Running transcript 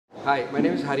Hi, my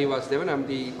name is Hari Vasudevan. I'm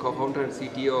the co-founder and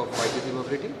CTO of Vaidyuthi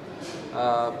Mobility.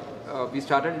 We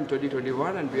started in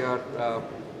 2021 and we are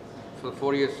for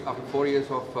 4 years, after 4 years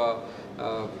of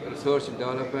research and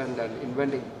development and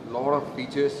inventing a lot of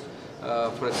features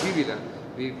for a three-wheeler.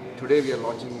 Today we are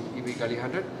launching EV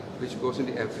Gully100, which goes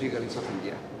into every gullies of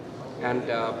India. And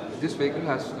this vehicle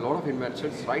has a lot of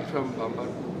inventions, right from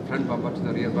front bumper to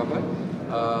the rear bumper,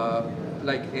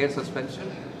 like air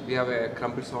suspension. We have a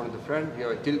crumple sound in the front. We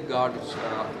have a tilt guard which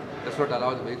does not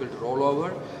allow the vehicle to roll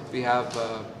over. We have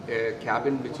a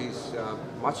cabin which is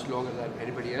much longer than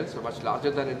anybody else, or much larger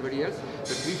than anybody else.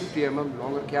 The 350 mm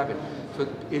longer cabin. So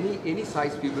any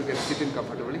size people can sit in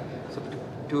comfortably. So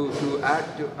to add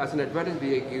to, as an advantage,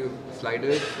 we give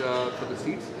sliders for the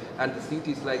seats, and the seat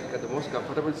is like the most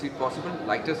comfortable seat possible,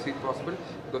 lightest seat possible,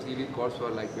 because EV calls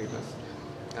for lightweightness.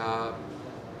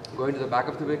 Going to the back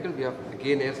of the vehicle, we have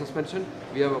again air suspension.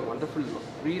 We have a wonderful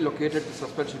relocated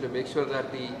suspension to make sure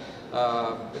that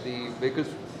the vehicles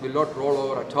will not roll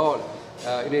over at all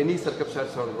in any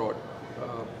circumstance on the road.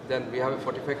 Then we have a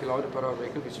 45 km/h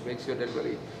vehicle which makes your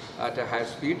delivery at a higher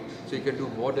speed, so you can do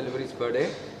more deliveries per day.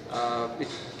 It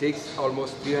takes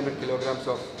almost 300 kilograms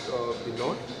of the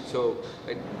load, so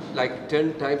like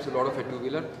 10 times a lot of a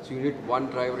two-wheeler, so you need one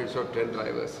driver instead of 10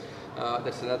 drivers.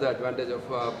 That's another advantage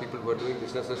of people who are doing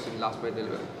businesses in last mile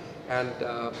delivery. And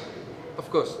of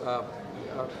course, a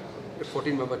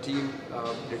 14-member team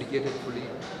dedicated fully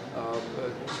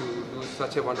to do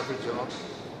such a wonderful job.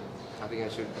 I think I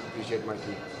should appreciate my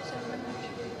team.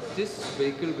 This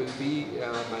vehicle will be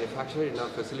manufactured in our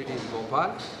facility in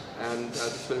Bhopal, and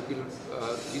this vehicle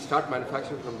we start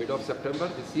manufacturing from mid of September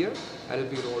this year, and it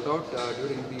will be rolled out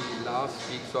during the last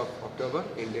weeks of October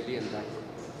in Delhi and Bangalore.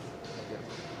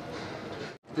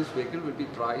 This vehicle will be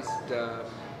priced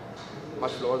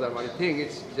much lower than what you think.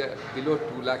 It's below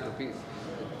 2 lakh rupees.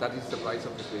 That is the price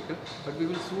of this vehicle, but we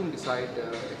will soon decide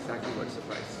exactly what is the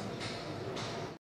price.